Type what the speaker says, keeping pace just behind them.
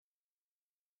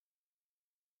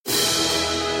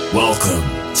Welcome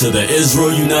to the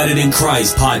Israel United in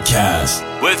Christ podcast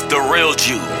with the real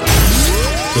Jew.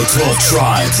 The 12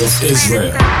 tribes of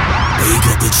Israel. They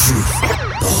get the truth,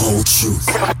 the whole truth,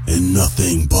 and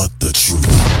nothing but the truth.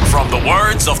 From the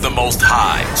words of the Most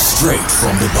High, straight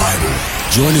from the Bible.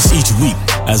 Join us each week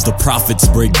as the prophets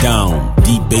break down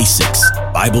deep basics,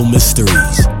 Bible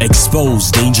mysteries, expose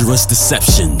dangerous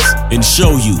deceptions, and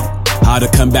show you how to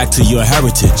come back to your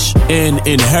heritage and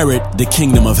inherit the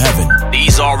kingdom of heaven.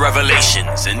 These are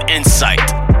revelations and insight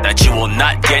that you will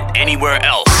not get anywhere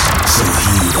else. So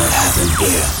he that hath an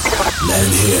ear, let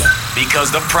him hear.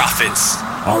 Because the prophets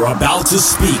are about to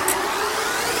speak.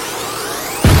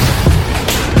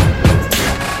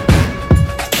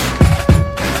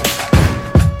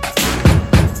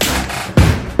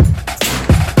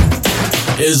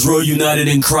 Israel United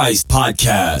in Christ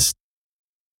podcast.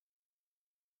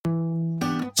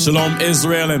 Shalom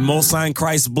Israel and Most High in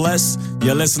Christ bless.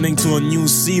 You're listening to a new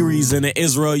series in the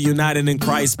Israel United in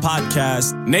Christ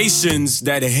podcast, Nations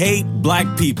That Hate Black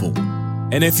People.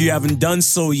 And if you haven't done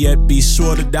so yet, be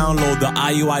sure to download the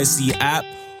IUIC app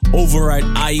over at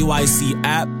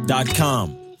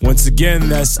IUICapp.com. Once again,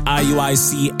 that's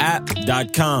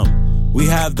IUICapp.com. We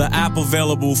have the app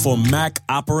available for Mac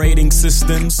operating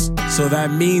systems. So that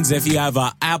means if you have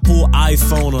an Apple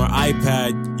iPhone or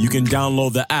iPad, you can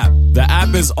download the app. The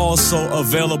app is also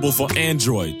available for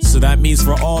Android. So that means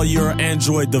for all your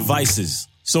Android devices.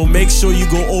 So make sure you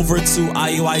go over to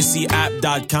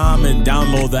IUICapp.com and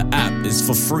download the app. It's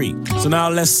for free. So now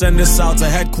let's send this out to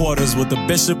headquarters with the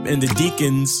bishop and the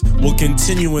deacons. We'll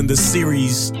continue in the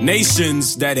series,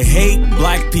 Nations That Hate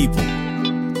Black People.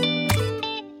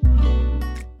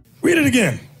 Read it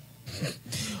again.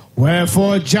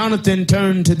 Wherefore Jonathan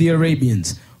turned to the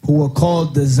Arabians, who were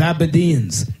called the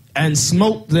Zabadeans, and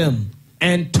smote them,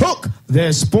 and took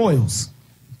their spoils.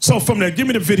 So from there, give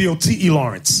me the video, T.E.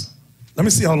 Lawrence. Let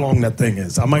me see how long that thing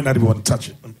is. I might not even want to touch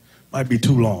it. Might be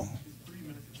too long.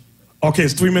 Okay,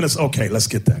 it's 3 minutes. Okay, let's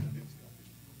get that.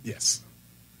 Yes.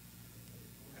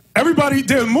 Everybody,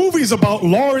 there are movies about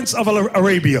Lawrence of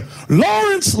Arabia.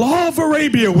 Lawrence, Law of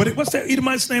Arabia. What's that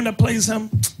Edomite's name that plays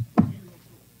him?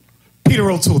 Peter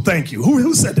O'Toole, thank you.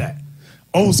 Who said that?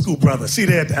 Old school brother. See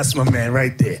there? That's my man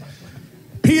right there.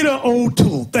 Peter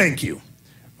O'Toole, thank you.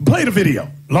 Play the video.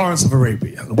 Lawrence of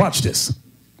Arabia. Watch this.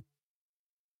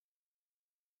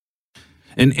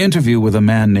 An interview with a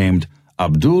man named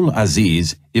Abdul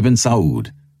Aziz ibn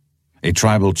Saud. A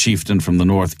tribal chieftain from the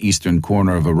northeastern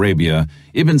corner of Arabia,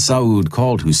 Ibn Saud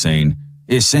called Hussein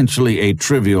essentially a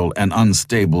trivial and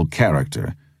unstable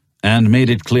character, and made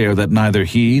it clear that neither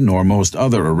he nor most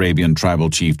other Arabian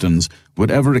tribal chieftains would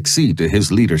ever accede to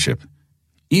his leadership.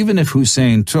 Even if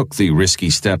Hussein took the risky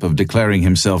step of declaring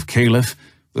himself caliph,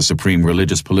 the supreme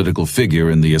religious political figure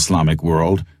in the Islamic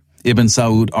world, Ibn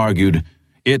Saud argued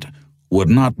it would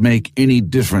not make any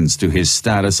difference to his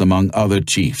status among other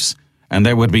chiefs, and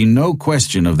there would be no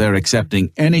question of their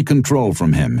accepting any control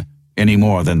from him any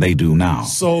more than they do now.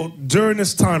 So during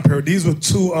this time period, these were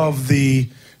two of the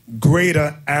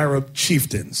greater Arab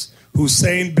chieftains,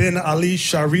 Hussein bin Ali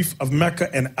Sharif of Mecca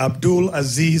and Abdul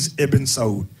Aziz ibn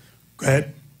Saud. Go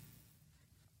ahead.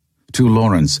 To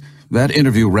Lawrence, that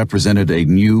interview represented a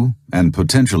new and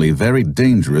potentially very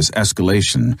dangerous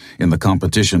escalation in the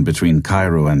competition between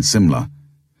Cairo and Simla.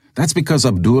 That's because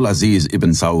Abdul Aziz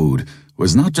ibn Saud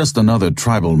was not just another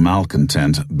tribal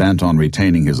malcontent bent on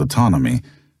retaining his autonomy,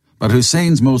 but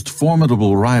Hussein's most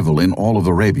formidable rival in all of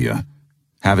Arabia,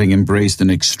 having embraced an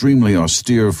extremely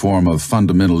austere form of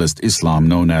fundamentalist Islam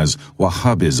known as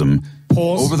Wahhabism.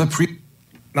 Pause.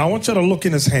 Now I want you to look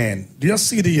in his hand. Do you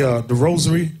see the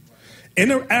rosary? In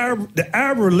the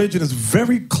Arab religion is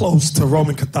very close to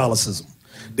Roman Catholicism.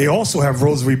 They also have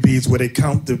rosary beads where they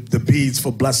count the beads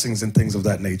for blessings and things of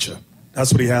that nature.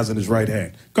 That's what he has in his right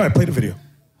hand. Go ahead, play the video.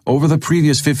 Over the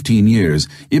previous 15 years,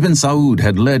 Ibn Saud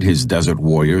had led his desert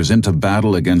warriors into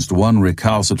battle against one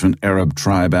recalcitrant Arab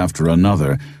tribe after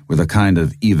another with a kind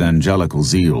of evangelical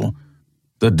zeal.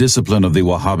 The discipline of the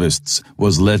Wahhabists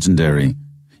was legendary.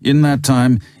 In that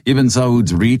time, Ibn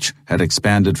Saud's reach had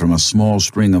expanded from a small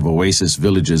string of oasis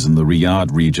villages in the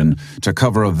Riyadh region to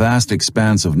cover a vast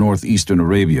expanse of northeastern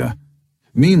Arabia.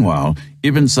 Meanwhile,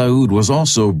 Ibn Saud was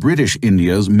also British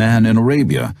India's man in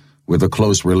Arabia, with a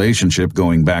close relationship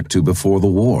going back to before the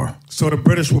war. So the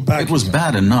British were backing him. It was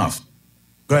bad enough.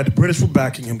 Go ahead, the British were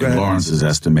backing him. Go ahead. In Lawrence's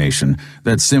estimation,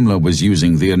 that Simla was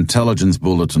using the intelligence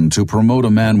bulletin to promote a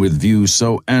man with views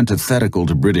so antithetical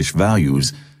to British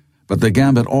values. But the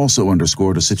gambit also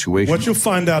underscored a situation. What you'll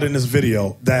find out in this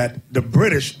video, that the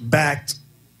British backed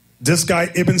this guy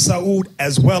Ibn Saud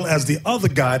as well as the other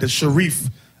guy, the Sharif,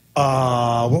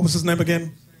 what was his name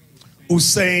again?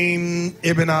 Hussein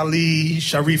ibn Ali,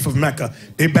 Sharif of Mecca.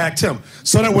 They backed him.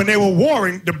 So that when they were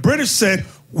warring, the British said,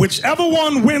 whichever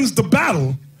one wins the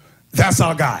battle, that's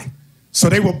our guy. So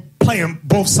they were playing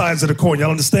both sides of the coin.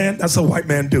 Y'all understand? That's what white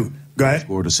men do. Go ahead.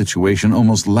 Toward a situation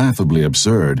almost laughably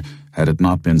absurd had it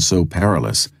not been so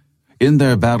perilous. In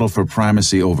their battle for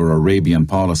primacy over Arabian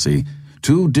policy,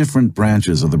 two different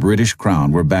branches of the British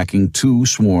Crown were backing two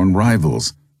sworn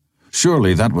rivals.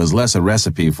 Surely that was less a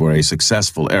recipe for a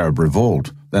successful Arab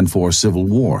revolt than for civil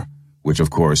war, which of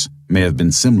course may have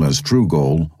been Simla's true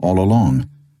goal all along.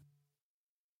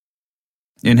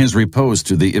 In his repose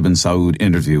to the Ibn Saud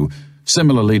interview,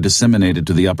 similarly disseminated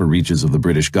to the upper reaches of the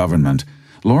British government,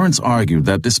 Lawrence argued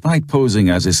that despite posing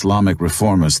as Islamic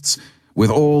reformists,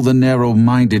 with all the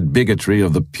narrow-minded bigotry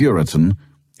of the Puritan,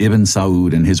 Ibn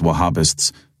Saud and his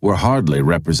Wahhabists were hardly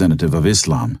representative of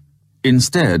Islam.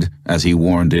 Instead, as he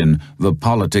warned in The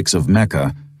Politics of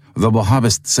Mecca, the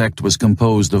Wahhabist sect was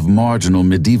composed of marginal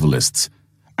medievalists,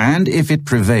 and if it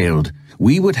prevailed,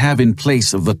 we would have in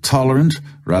place of the tolerant,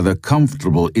 rather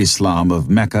comfortable Islam of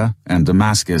Mecca and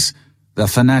Damascus, the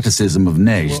fanaticism of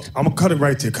Najd. Well, I'm going to cut it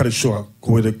right there, cut it short,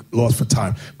 we're lost for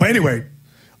time. But anyway,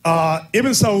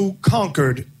 Ibn Saud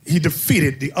conquered, he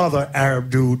defeated the other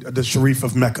Arab dude, the Sharif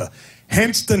of Mecca.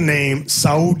 Hence the name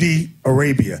Saudi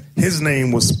Arabia. His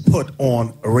name was put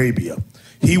on Arabia.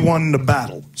 He won the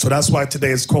battle. So that's why today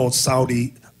it's called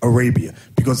Saudi Arabia,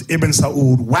 because Ibn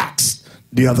Saud waxed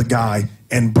the other guy,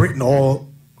 and Britain all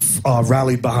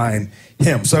rallied behind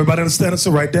him. So everybody understand it? So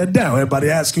write that down. Everybody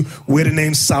asks you where the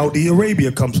name Saudi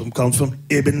Arabia comes from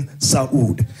Ibn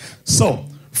Saud. So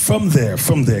from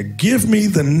there, give me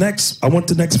the next, I want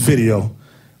the next video.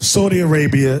 Saudi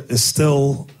Arabia is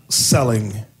still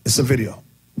selling. It's a video.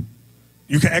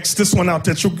 You can X this one out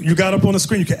that you got up on the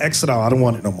screen. You can X it out. I don't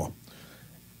want it no more.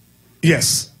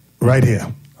 Yes, right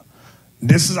here.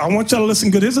 I want y'all to listen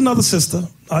good. Here's another sister.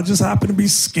 I just happen to be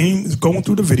going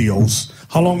through the videos.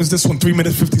 How long is this one? 3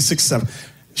 minutes, 56 seconds.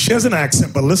 She has an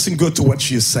accent, but listen good to what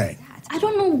she is saying. I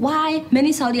don't know why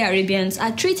many Saudi Arabians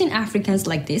are treating Africans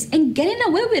like this and getting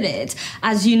away with it.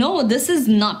 As you know, this is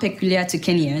not peculiar to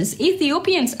Kenyans.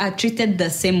 Ethiopians are treated the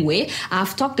same way.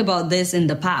 I've talked about this in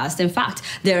the past. In fact,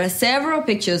 there are several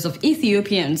pictures of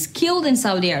Ethiopians killed in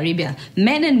Saudi Arabia,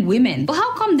 men and women. But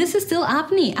how come this is still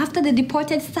happening after they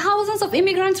deported thousands of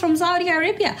immigrants from Saudi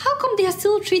Arabia? How come they are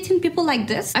still treating people like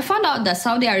this? I found out that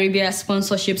Saudi Arabia's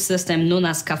sponsorship system known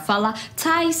as kafala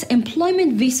ties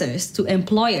employment visas to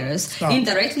employers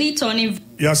indirectly turning.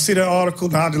 Y'all see that article?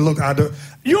 Now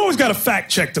you always got to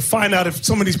fact check to find out if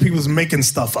some of these people is making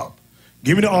stuff up.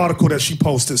 Give me the article that she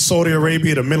posted. Saudi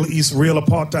Arabia, the Middle East, real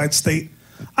apartheid state.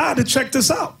 I had to check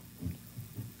this out.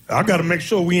 I got to make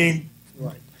sure we ain't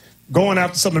going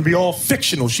after something to be all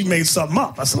fictional. She made something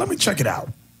up. I said, let me check it out.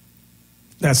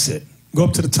 That's it. Go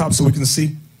up to the top so we can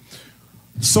see.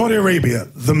 Saudi Arabia,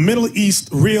 the Middle East,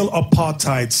 real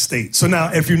apartheid state. So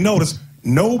now, if you notice,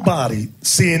 nobody,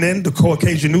 CNN, the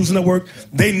Caucasian News Network,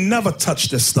 they never touch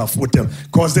this stuff with them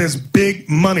because there's big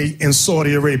money in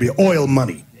Saudi Arabia, oil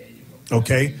money,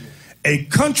 okay? A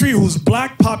country whose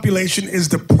black population is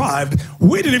deprived.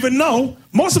 We didn't even know,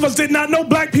 most of us did not know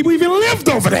black people even lived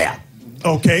over there,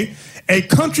 okay? A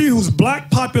country whose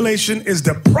black population is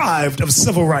deprived of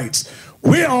civil rights.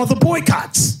 Where are the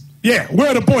boycotts? Yeah, where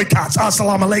are the boycotts?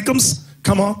 Assalamu alaikums.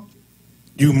 Come on,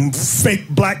 you fake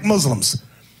black Muslims.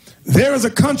 There is a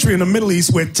country in the Middle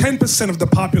East where 10% of the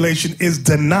population is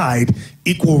denied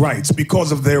equal rights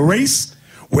because of their race,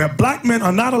 where black men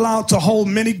are not allowed to hold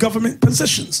many government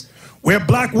positions, where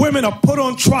black women are put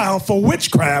on trial for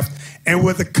witchcraft, and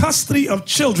where the custody of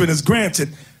children is granted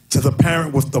to the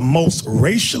parent with the most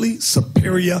racially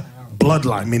superior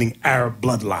bloodline, meaning Arab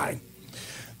bloodline.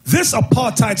 This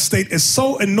apartheid state is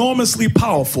so enormously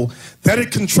powerful that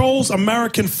it controls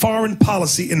American foreign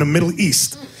policy in the Middle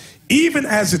East, even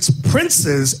as its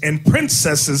princes and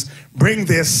princesses bring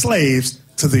their slaves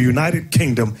to the United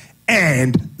Kingdom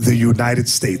and the United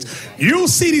States. You'll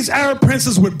see these Arab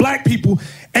princes with black people,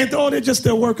 and they're just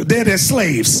their workers. They're their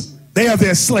slaves. They are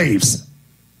their slaves.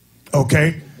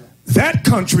 Okay? That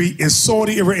country is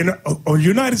Saudi Arabia.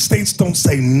 United States don't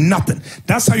say nothing.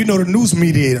 That's how you know the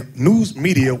news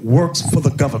media works for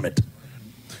the government.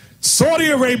 Saudi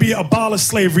Arabia abolished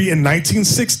slavery in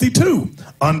 1962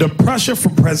 under pressure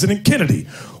from President Kennedy,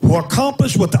 who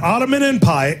accomplished what the Ottoman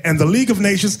Empire and the League of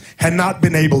Nations had not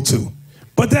been able to.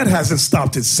 But that hasn't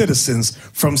stopped its citizens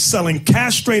from selling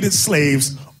castrated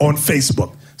slaves on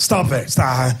Facebook. Stop that.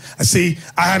 I see.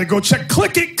 I had to go check.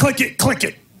 Click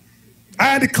it. I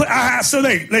had to click. So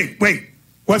wait.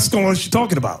 What's going on? What are she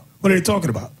talking about? What are they talking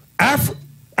about?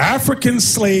 African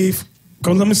slave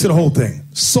Go, let me see the whole thing.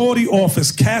 Saudi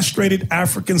offers castrated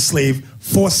African slave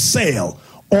for sale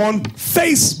on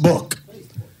Facebook.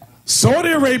 Saudi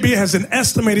Arabia has an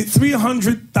estimated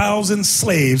 300,000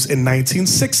 slaves in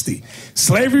 1960.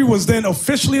 Slavery was then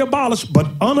officially abolished, but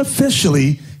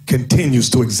unofficially continues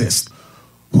to exist.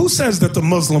 Who says that the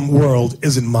Muslim world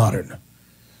isn't modern?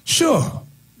 Sure,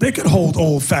 they could hold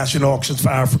old-fashioned auctions for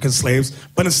African slaves,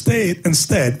 but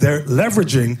instead they're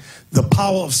leveraging the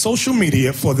power of social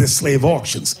media for their slave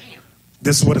auctions.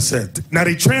 This is what it said. Now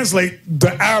they translate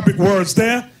the Arabic words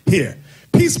there. Here,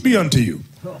 peace be unto you.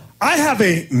 I have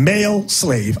a male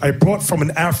slave I brought from an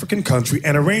African country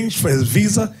and arranged for his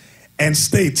visa and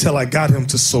stayed till I got him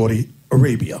to Saudi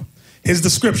Arabia. His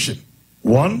description: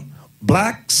 1,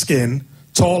 black skin,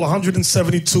 tall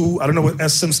 172, I don't know what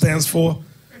SM stands for.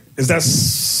 Is that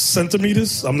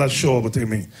centimeters? I'm not sure what they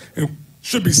mean. It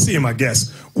should be cm, I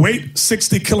guess. Weight,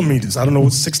 60 kilometers. I don't know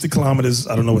what 60 kilometers,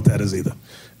 I don't know what that is either.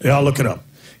 Y'all look it up.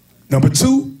 Number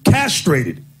 2,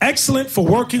 castrated. Excellent for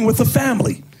working with a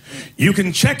family. You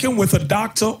can check in with a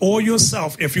doctor or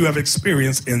yourself if you have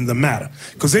experience in the matter.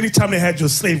 Because anytime they had your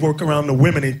slave work around the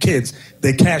women and kids,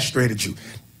 they castrated you.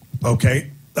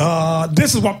 Okay?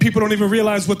 This is what people don't even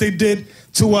realize what they did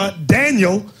to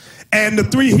Daniel and the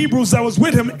 3 Hebrews that was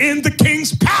with him in the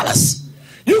king's palace.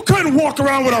 You couldn't walk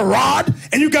around with a rod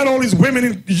and you got all these women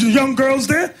and young girls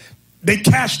there. They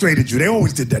castrated you. They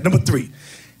always did that. Number 3,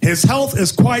 his health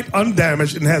is quite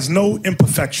undamaged and has no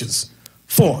imperfections.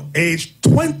 4, age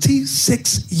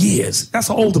 26 years. That's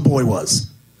how old the boy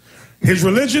was. His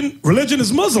religion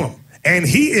is Muslim, and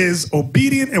he is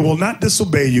obedient and will not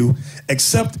disobey you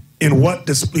except in what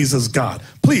displeases God.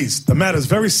 Please, the matter is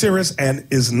very serious and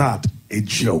is not a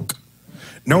joke.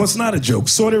 No, it's not a joke.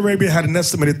 Saudi Arabia had an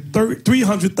estimated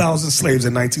 300,000 slaves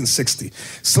in 1960.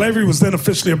 Slavery was then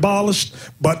officially abolished,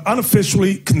 but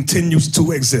unofficially continues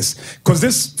to exist. Because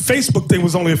this Facebook thing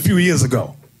was only a few years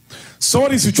ago.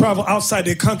 Saudis who travel outside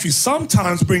their country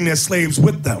sometimes bring their slaves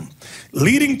with them,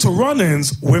 leading to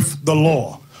run-ins with the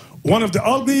law. One of the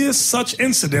ugliest such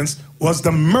incidents was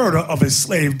the murder of a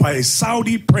slave by a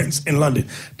Saudi prince in London.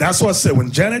 That's what I said. When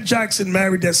Janet Jackson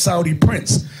married that Saudi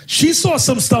prince, she saw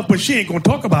some stuff, but she ain't going to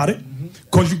talk about it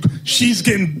because she's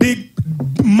getting big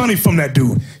money from that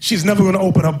dude. She's never going to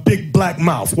open her big black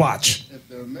mouth. Watch.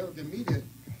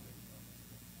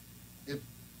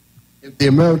 If the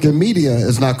American media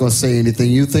is not going to say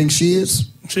anything, you think she is?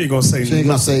 She ain't going to say anything. She ain't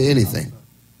going to say anything.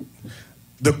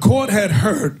 The court had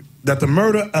heard that the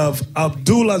murder of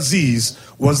Abdul Aziz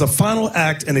was the final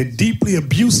act in a deeply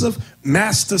abusive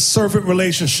master-servant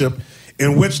relationship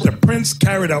in which the prince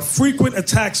carried out frequent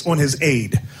attacks on his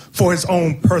aide for his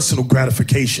own personal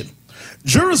gratification.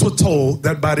 Jurors were told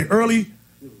that by the early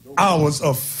hours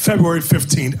of February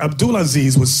 15th, Abdul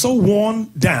Aziz was so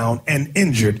worn down and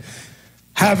injured,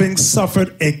 having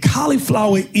suffered a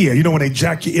cauliflower ear, you know when they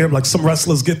jack your ear, like some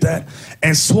wrestlers get that,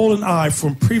 and swollen eye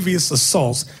from previous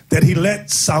assaults, that he let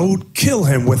Saud kill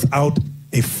him without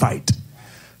a fight.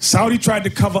 Saudi tried to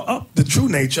cover up the true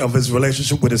nature of his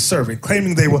relationship with his servant,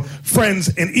 claiming they were friends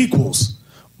and equals.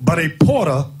 But a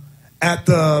porter at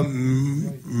the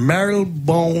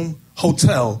Marylebone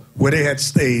Hotel where they had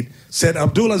stayed said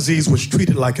Abdul Aziz was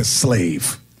treated like a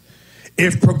slave.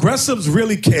 If progressives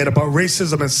really cared about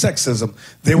racism and sexism,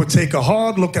 they would take a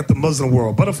hard look at the Muslim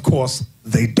world. But of course,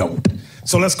 they don't.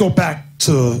 So let's go back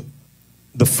to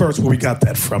the first where we got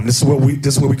that from. This is where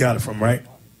we got it from, right?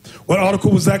 What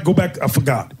article was that? Go back. I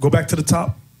forgot. Go back to the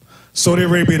top. Saudi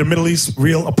Arabia, the Middle East,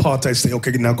 real apartheid state.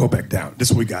 Okay, now go back down. This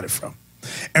is where we got it from.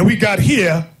 And we got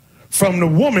here from the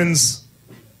woman's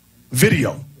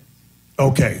video.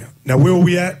 Okay, now where were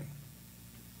we at?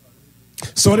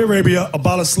 Saudi Arabia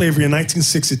abolished slavery in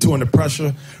 1962 under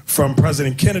pressure from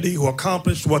President Kennedy, who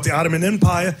accomplished what the Ottoman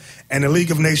Empire and the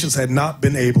League of Nations had not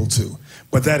been able to.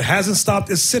 But that hasn't stopped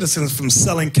its citizens from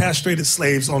selling castrated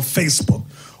slaves on Facebook,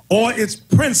 or its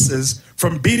princes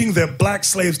from beating their black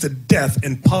slaves to death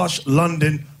in posh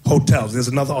London hotels. There's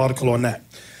another article on that.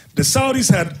 The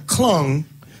Saudis had clung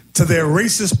to their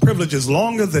racist privileges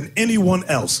longer than anyone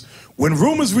else. When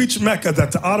rumors reached Mecca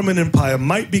that the Ottoman Empire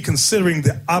might be considering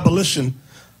the abolition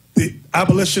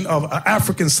of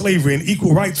African slavery and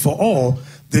equal rights for all,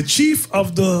 the chief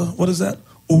of the,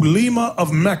 Ulema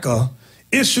of Mecca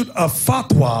issued a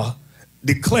fatwa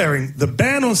declaring the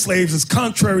ban on slaves is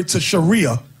contrary to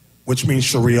Sharia, which means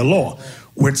Sharia law,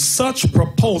 with such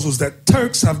proposals that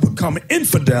Turks have become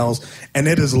infidels and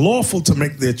it is lawful to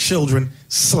make their children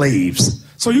slaves.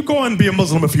 So you go and be a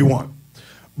Muslim if you want.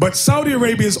 But Saudi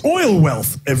Arabia's oil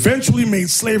wealth eventually made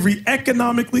slavery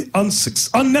economically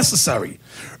unnecessary.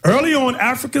 Early on,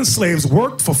 African slaves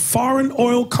worked for foreign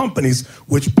oil companies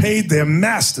which paid their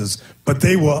masters, but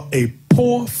they were a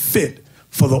poor fit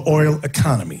for the oil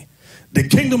economy. The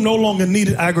kingdom no longer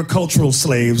needed agricultural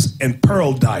slaves and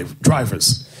pearl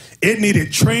drivers. It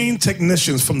needed trained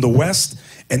technicians from the West,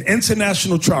 and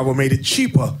international travel made it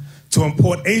cheaper to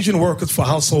import Asian workers for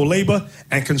household labor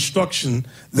and construction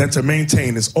than to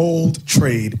maintain its old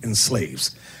trade in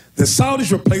slaves. The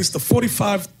Saudis replaced the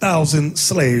 45,000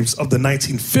 slaves of the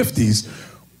 1950s,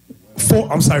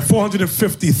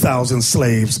 450,000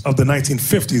 slaves of the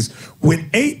 1950s with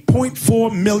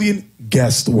 8.4 million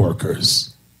guest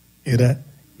workers. Hear that?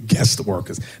 Guest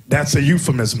workers. That's a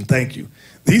euphemism, thank you.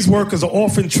 These workers are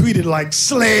often treated like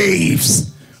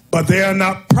slaves, but they are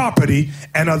not property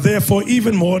and are therefore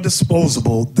even more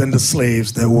disposable than the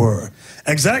slaves there were.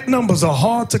 Exact numbers are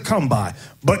hard to come by,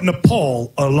 but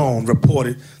Nepal alone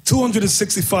reported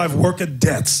 265 worker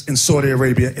deaths in Saudi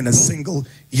Arabia in a single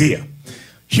year.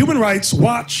 Human Rights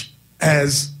Watch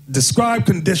has described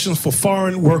conditions for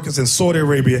foreign workers in Saudi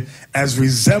Arabia as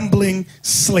resembling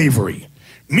slavery.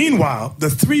 Meanwhile, the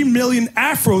 3 million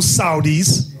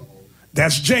Afro-Saudis,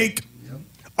 that's Jake,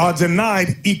 are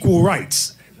denied equal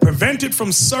rights, prevented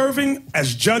from serving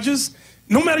as judges,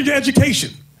 no matter your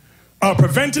education, are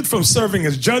prevented from serving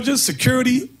as judges,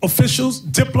 security officials,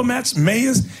 diplomats,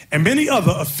 mayors, and many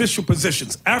other official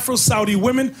positions. Afro-Saudi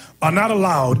women are not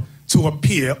allowed to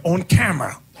appear on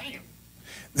camera.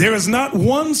 There is not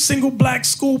one single black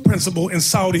school principal in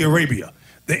Saudi Arabia.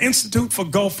 The Institute for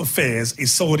Gulf Affairs, a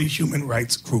Saudi human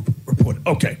rights group, reported.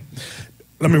 Okay,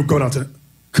 let me go down to,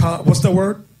 what's that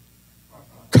word?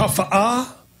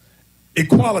 Kafa'ah.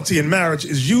 Equality in marriage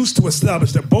is used to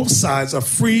establish that both sides are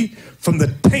free from the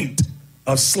taint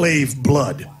of slave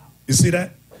blood. You see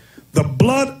that? The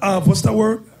blood of, what's that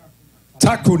word?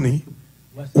 Takuni,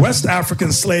 West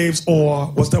African slaves, or,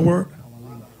 what's that word?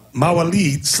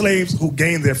 Mawalid, slaves who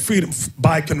gained their freedom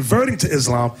by converting to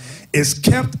Islam, is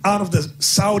kept out of the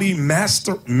Saudi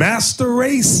master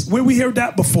race. Where we heard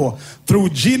that before? Through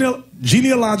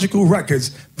genealogical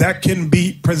records that can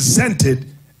be presented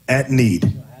at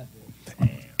need.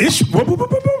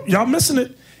 Y'all missing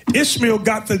it. Ishmael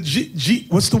got the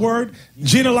what's the word?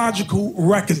 Genealogical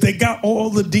records. They got all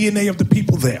the DNA of the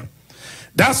people there.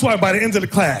 That's why by the end of the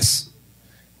class,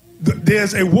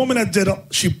 there's a woman that did a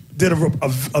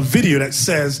video that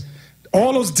says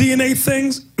all those DNA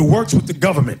things, it works with the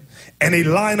government. And they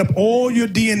line up all your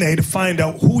DNA to find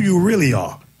out who you really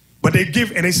are. But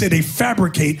they say they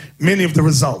fabricate many of the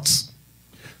results.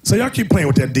 So y'all keep playing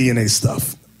with that DNA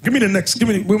stuff. Where am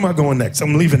I going next?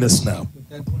 I'm leaving this now.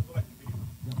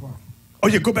 Oh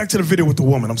yeah, go back to the video with the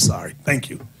woman. I'm sorry.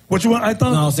 Thank you. What you want, I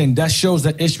thought? No, I'm saying that shows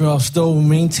that Ishmael still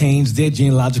maintains their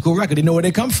genealogical record. They know where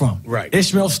they come from. Right.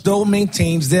 Ishmael still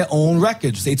maintains their own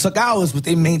records. They took ours, but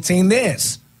they maintain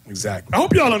theirs. Exactly. I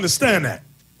hope y'all understand that.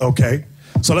 Okay.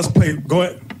 So let's play. Go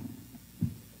ahead.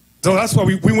 So that's why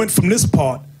we went from this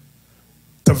part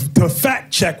to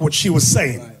fact check what she was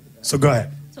saying. So go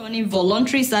ahead. Turning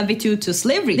voluntary servitude to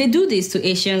slavery. They do this to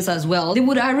Asians as well. They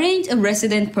would arrange a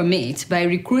resident permit by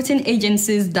recruiting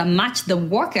agencies that match the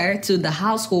worker to the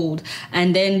household,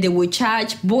 and then they would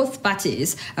charge both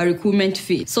parties a recruitment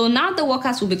fee. So now the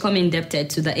workers will become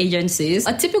indebted to the agencies.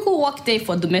 A typical work day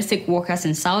for domestic workers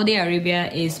in Saudi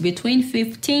Arabia is between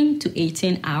 15 to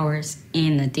 18 hours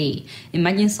in a day.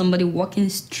 Imagine somebody working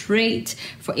straight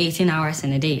for 18 hours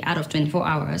in a day out of 24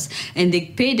 hours, and they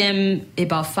pay them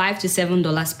about $5 to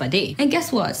 $7 per day. And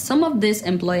guess what? Some of these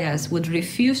employers would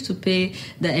refuse to pay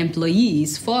the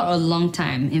employees for a long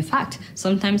time. In fact,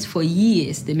 sometimes for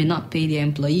years, they may not pay their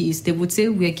employees. They would say,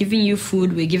 we're giving you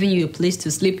food, we're giving you a place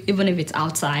to sleep, even if it's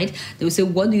outside. They would say,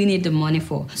 what do you need the money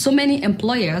for? So many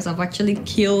employers have actually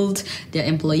killed their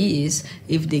employees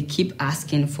if they keep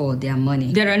asking for their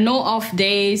money. There are no off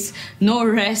days, no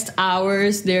rest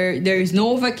hours, there is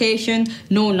no vacation,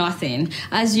 no nothing.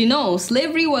 As you know,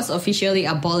 slavery was officially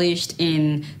abolished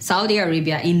in Saudi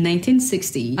Arabia in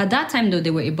 1960. At that time, though,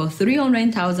 there were about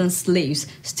 300,000 slaves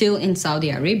still in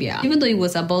Saudi Arabia. Even though it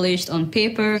was abolished on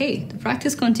paper, hey, the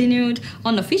practice continued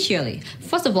unofficially.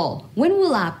 First of all, when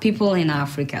will our people in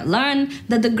Africa learn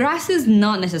that the grass is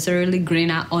not necessarily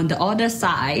greener on the other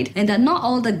side and that not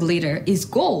all the glitter is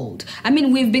gold? I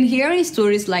mean, we've been hearing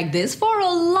stories like this for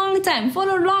a long time,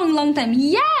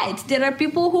 yet there are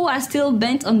people who are still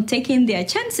bent on taking their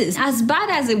chances. As bad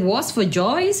as it was for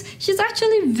Joyce, she's actually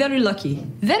actually very lucky.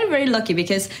 Very, very lucky,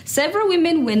 because several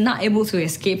women were not able to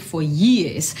escape for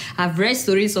years. I've read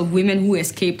stories of women who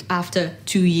escaped after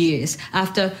 2 years,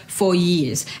 after 4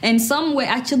 years. And some were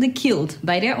actually killed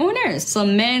by their owners.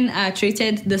 Some men are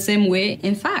treated the same way.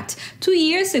 In fact, 2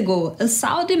 years ago, a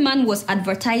Saudi man was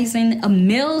advertising a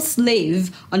male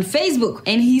slave on Facebook.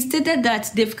 And he stated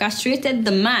that they've castrated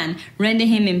the man, rendering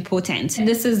him impotent.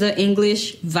 This is the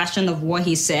English version of what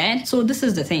he said. So this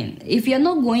is the thing. If you're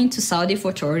not going to Saudi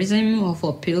for tourism or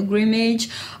for pilgrimage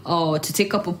or to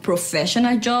take up a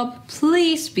professional job,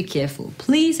 please be careful.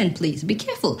 Please and please be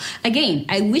careful. Again,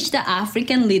 I wish that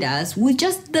African leaders would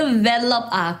just develop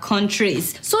our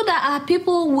countries so that our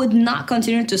people would not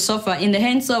continue to suffer in the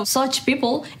hands of such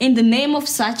people in the name of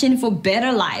searching for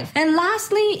better life. And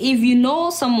lastly, if you know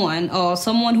someone or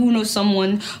someone who knows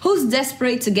someone who's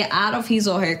desperate to get out of his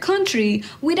or her country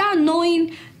without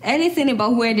knowing anything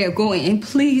about where they're going, and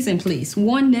please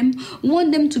warn them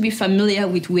to be familiar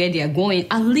with where they're going.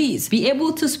 At least be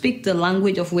able to speak the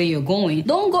language of where you're going.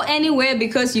 Don't go anywhere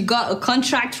because you got a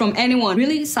contract from anyone.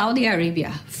 Really, Saudi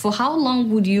Arabia, for how long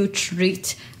would you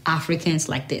treat Africans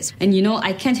like this? And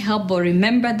I can't help but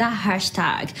remember that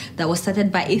hashtag that was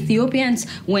started by Ethiopians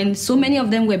when so many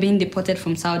of them were being deported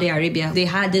from Saudi Arabia. They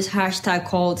had this hashtag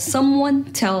called Someone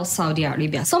Tell Saudi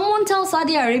Arabia. Someone tell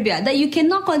Saudi Arabia that you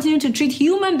cannot continue to treat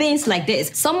human beings like this.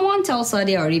 Someone tell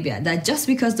Saudi Arabia that just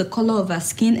because the color of our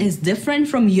skin is different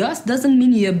from yours doesn't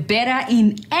mean you're better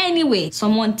in any way.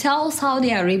 Someone tell Saudi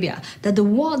Arabia that the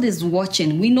world is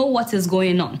watching. We know what is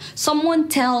going on. Someone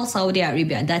tell Saudi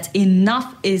Arabia that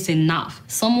enough is enough.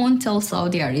 Someone tell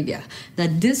Saudi Arabia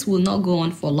that this will not go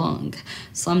on for long.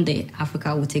 Someday,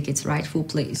 Africa will take its rightful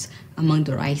place among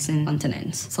the rising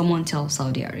continents. Someone tell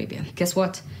Saudi Arabia. Guess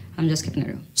what? I'm just keeping it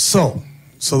real. So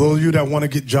those of you that want to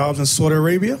get jobs in Saudi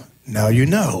Arabia, now you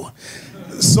know.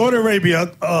 Saudi Arabia,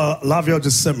 Lavio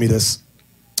just sent me this.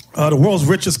 The world's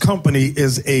richest company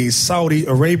is a Saudi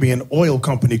Arabian oil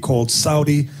company called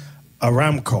Saudi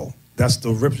Aramco. That's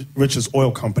the richest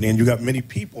oil company, and you got many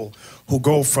people who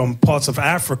go from parts of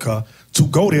Africa to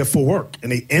go there for work,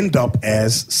 and they end up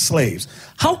as slaves.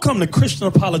 How come the Christian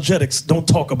apologetics don't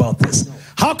talk about this?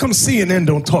 How come CNN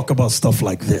don't talk about stuff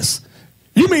like this?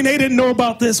 You mean they didn't know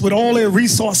about this with all their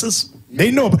resources? They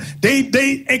know.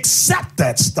 They accept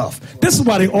that stuff. This is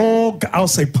why they all, I'll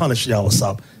say punish y'all or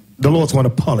something. The Lord's going to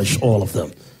punish all of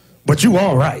them. But you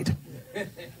all right.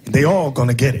 They all going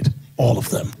to get it, all of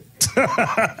them.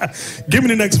 Give me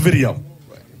the next video.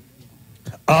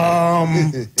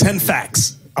 10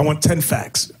 facts. I want 10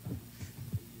 facts.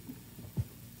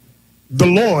 The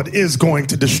Lord is going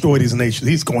to destroy these nations.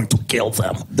 He's going to kill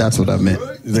them. That's what I meant.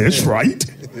 That's right.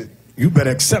 You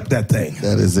better accept that thing.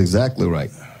 That is exactly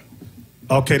right.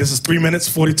 Okay, this is 3 minutes,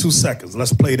 42 seconds.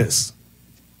 Let's play this.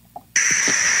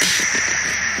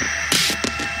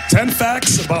 10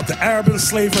 facts about the Arab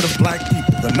enslavement of black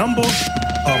people. The number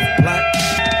of black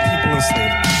people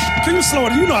enslaved. Can you slow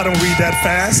it? You know I don't read that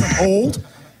fast. I'm old.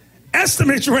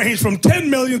 Estimates range from 10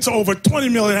 million to over 20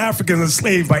 million Africans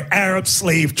enslaved by Arab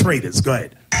slave traders. Go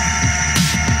ahead.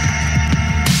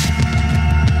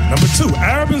 Number 2,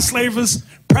 Arab enslavers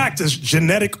practice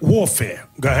genetic warfare.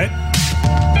 Go ahead.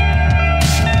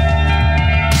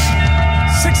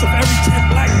 6 of every 10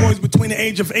 black boys between the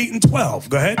age of 8 and 12.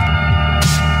 Go ahead.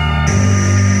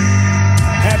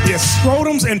 Had their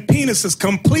scrotums and penises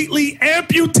completely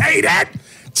amputated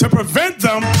to prevent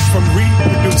them from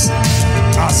reproducing.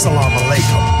 Assalamu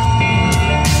alaikum.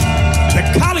 The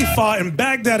Caliphate in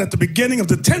Baghdad at the beginning of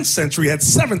the 10th century had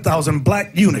 7,000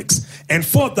 black eunuchs and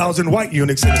 4,000 white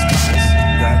eunuchs in his palace.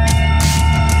 Right?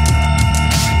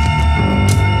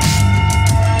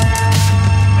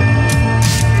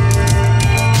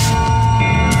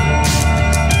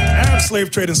 Arab slave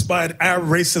trade inspired Arab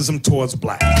racism towards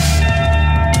blacks.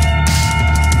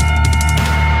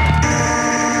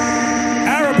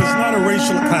 A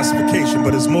racial classification,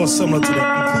 but it's more similar to the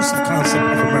inclusive concept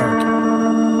of America.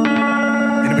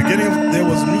 In the beginning, there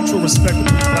was mutual respect between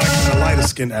black and the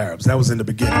lighter-skinned Arabs. That was in the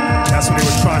beginning. That's when they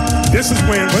were trying. This is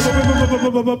when,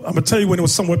 I'm going to tell you when it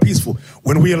was somewhat peaceful.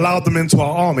 When we allowed them into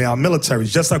our army, our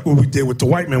militaries, just like what we did with the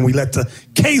white men, we let the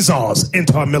Khazars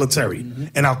into our military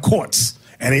and our courts,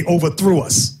 and they overthrew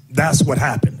us. That's what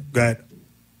happened. Go ahead.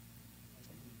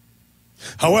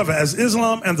 However, as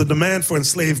Islam and the demand for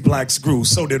enslaved blacks grew,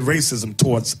 so did racism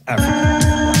towards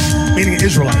Africa, meaning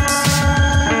Israelites.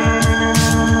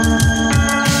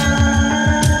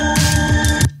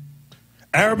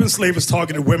 Arab enslavers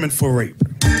targeted women for rape.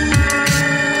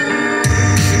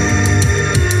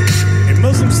 A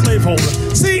Muslim slaveholder.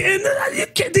 See, and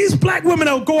these black women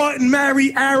that would go out and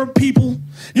marry Arab people,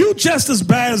 You just as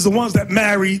bad as the ones that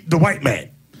married the white man.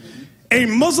 A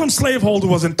Muslim slaveholder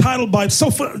was entitled by,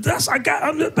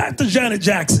 I'm back to Janet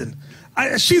Jackson.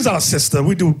 She's our sister.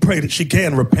 We do pray that she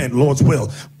can repent, Lord's will.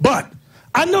 But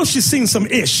I know she's seen some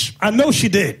ish. I know she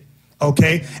did.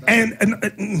 Okay? And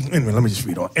anyway, let me just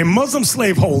read on. A Muslim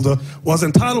slaveholder was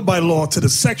entitled by law to the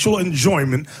sexual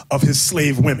enjoyment of his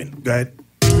slave women. Go ahead.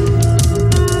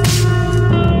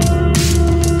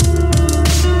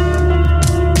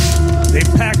 They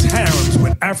packed harems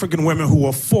with African women who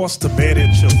were forced to bear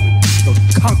their children,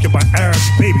 the concubine Arab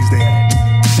babies they had.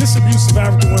 This abuse of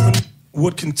African women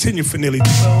would continue for nearly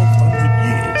 1,200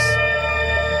 years.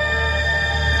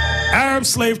 Arab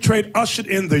slave trade ushered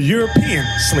in the European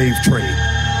slave trade.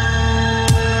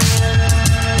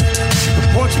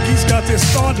 The Portuguese got their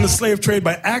start in the slave trade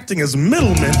by acting as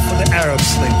middlemen for the Arab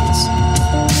slaves.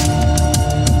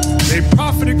 They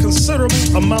profited considerable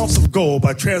amounts of gold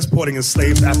by transporting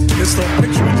enslaved Africans. This little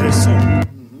picture we just saw.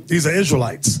 These are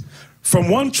Israelites. From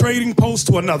one trading post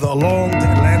to another along the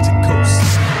Atlantic coast.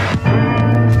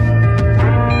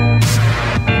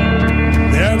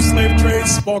 The Arab slave trade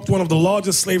sparked one of the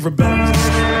largest slave rebellions in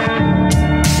history.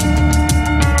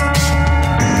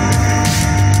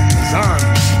 Zanj,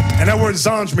 and that word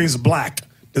Zanj means black.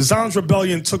 The Zanj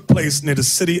rebellion took place near the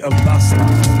city of Basra,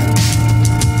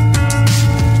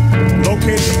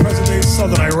 located in present-day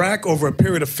southern Iraq over a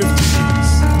period of 50 years.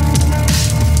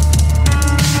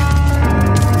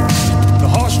 The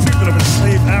harsh treatment of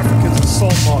enslaved Africans in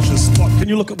salt marshes. Can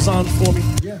you look up Zanj for me?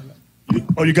 Yeah.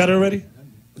 You got it already?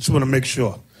 I just want to make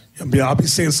sure. I'll be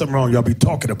saying something wrong. Y'all be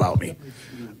talking about me.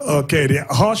 Okay, the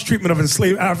harsh treatment of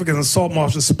enslaved Africans in salt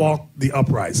marshes sparked the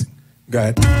uprising. Go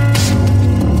ahead.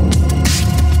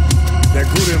 That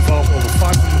grew to involve over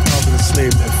 500,000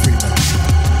 enslaved and freedmen.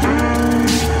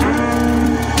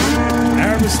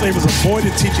 Arab enslavers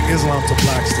avoided teaching Islam to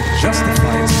blacks to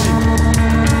justify enslavement.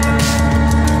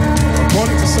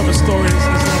 According to some historians,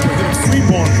 Islam prohibited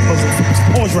freeborn Muslims.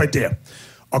 Pause right there.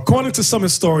 According to some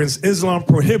historians, Islam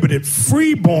prohibited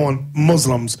freeborn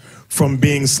Muslims from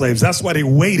being slaves. That's why they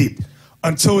waited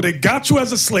until they got you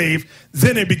as a slave,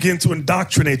 then they begin to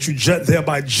indoctrinate you,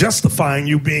 thereby justifying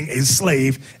you being a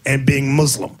slave and being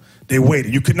Muslim. They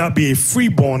waited. You could not be a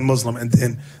freeborn Muslim and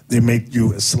then they make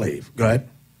you a slave. Go ahead.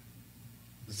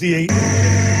 Z8.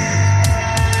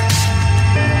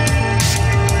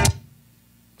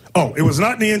 Oh, it was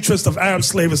not in the interest of Arab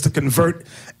slavers to convert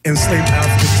enslaved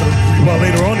Africans to well,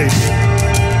 later on they did.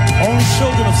 Only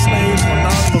children of slaves or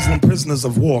non-Muslim prisoners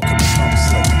of war could become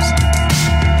slaves.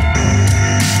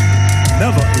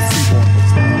 Never a freeborn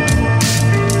Muslim.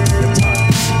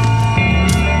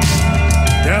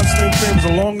 The Arab slave trade was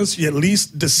the longest yet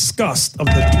least discussed of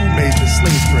the two major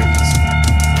slave trades.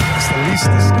 It's the least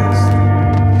discussed.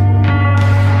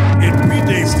 It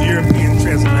predates the European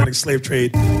transatlantic slave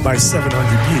trade by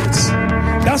 700 years.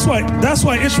 That's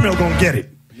why Ishmael gonna get it.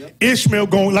 Ishmael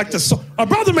gonna, like the song. A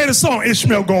brother made a song,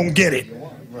 Ishmael gonna get it.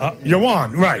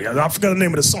 Yawan, right. I forgot the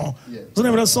name of the song. What's the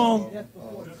name of that song?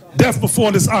 Death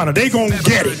Before Dishonor. They gonna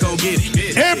get it.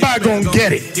 Everybody gonna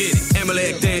get it.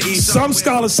 Some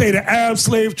scholars say the Arab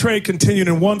slave trade continued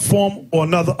in one form or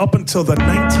another up until the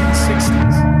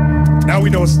 1960s. Now we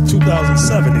know it's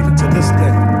 2007 even to this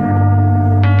day.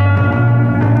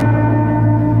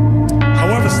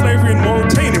 Slavery in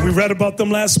Mauritania, we read about them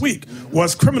last week,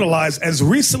 was criminalized as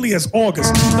recently as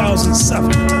August 2007.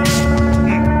 The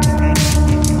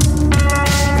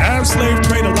Arab slave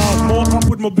trade allows more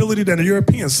upward mobility than the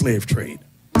European slave trade.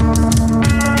 There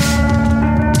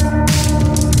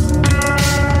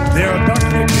are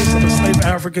documented cases of enslaved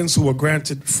Africans who were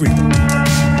granted freedom.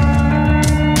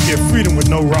 Get freedom with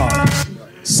no rob.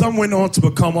 Some went on to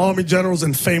become army generals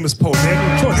and famous poets. They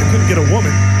had no choice. They couldn't get a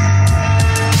woman.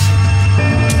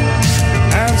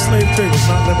 Arab slave trade was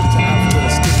not limited to Africa or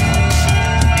Skip.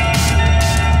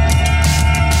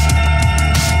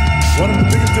 One of the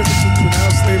biggest differences between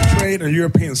Arab slave trade and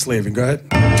European slaving, go ahead,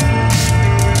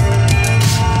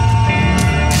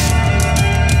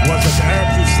 was that the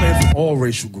Arabs used slaves from all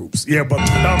racial groups. Yeah, but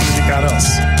predominantly got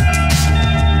us.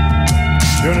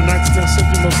 During the 9th to 10th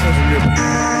century, most slaves were European.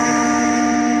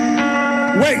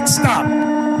 Wait, stop.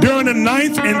 During the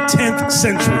 9th and 10th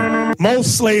century,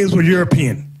 most slaves were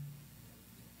European.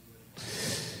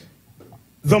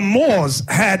 The Moors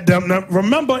had them. Now,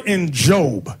 remember in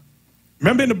Job.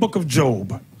 Remember in the book of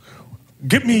Job.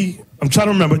 I'm trying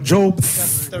to remember. Job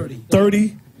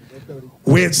 30.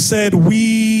 Where it said,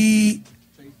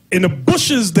 in the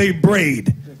bushes they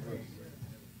braid.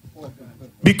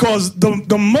 Because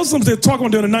the Muslims they're talking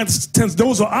about during the 9th, 10th,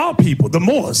 those are our people, the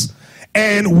Moors.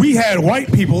 And we had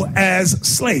white people as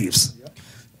slaves.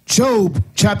 Job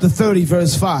chapter 30,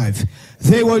 verse 5.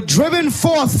 They were driven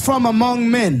forth from among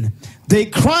men. They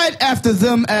cried after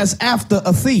them as after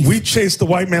a thief. We chased the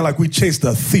white man like we chased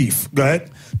a thief. Go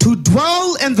ahead. To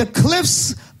dwell in the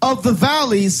cliffs of the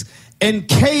valleys and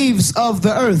caves of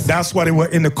the earth. That's why they were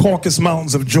in the Caucasus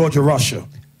Mountains of Georgia, Russia.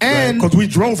 And because we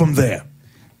drove them there.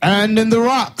 And in the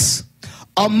rocks.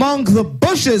 Among the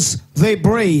bushes they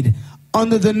brayed.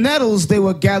 Under the nettles they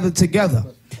were gathered together.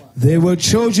 They were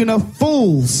children of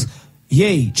fools,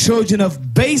 yea, children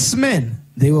of base men.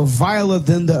 They were viler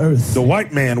than the earth. The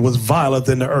white man was viler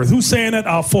than the earth. Who's saying that?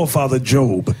 Our forefather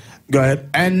Job. Go ahead.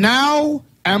 And now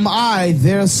am I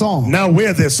their song. Now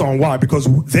we're their song. Why? Because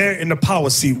they're in the power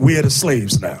seat. We're the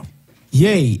slaves now.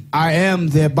 Yea, I am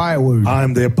their byword. I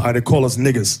am their, they call us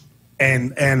niggas.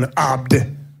 And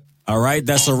abd. All right,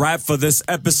 that's a wrap for this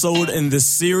episode in the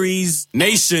series,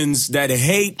 Nations That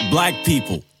Hate Black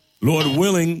People. Lord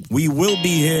willing, we will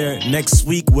be here next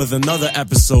week with another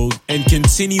episode and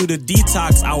continue to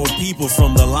detox our people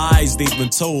from the lies they've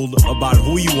been told about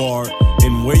who you are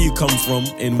and where you come from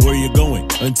and where you're going.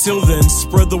 Until then,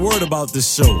 spread the word about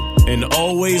this show. And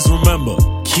always remember,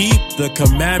 keep the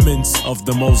commandments of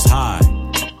the Most High.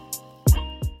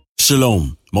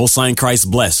 Shalom. Most High in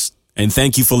Christ bless. And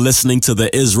thank you for listening to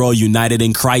the Israel United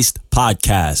in Christ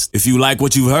podcast. If you like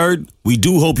what you heard, we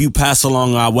do hope you pass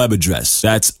along our web address.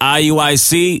 That's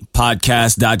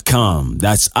IUICpodcast.com.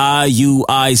 That's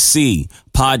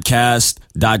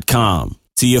IUICpodcast.com.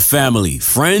 To your family,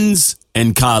 friends,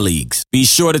 and colleagues. Be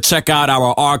sure to check out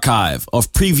our archive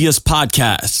of previous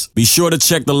podcasts. Be sure to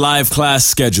check the live class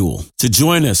schedule to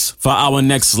join us for our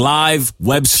next live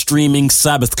web streaming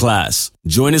Sabbath class.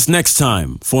 Join us next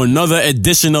time for another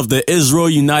edition of the Israel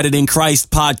United in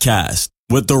Christ podcast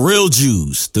with the real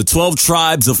Jews, the 12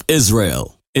 tribes of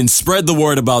Israel, and spread the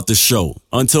word about the show.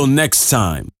 Until next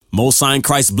time, Most High in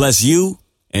Christ bless you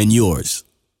and yours.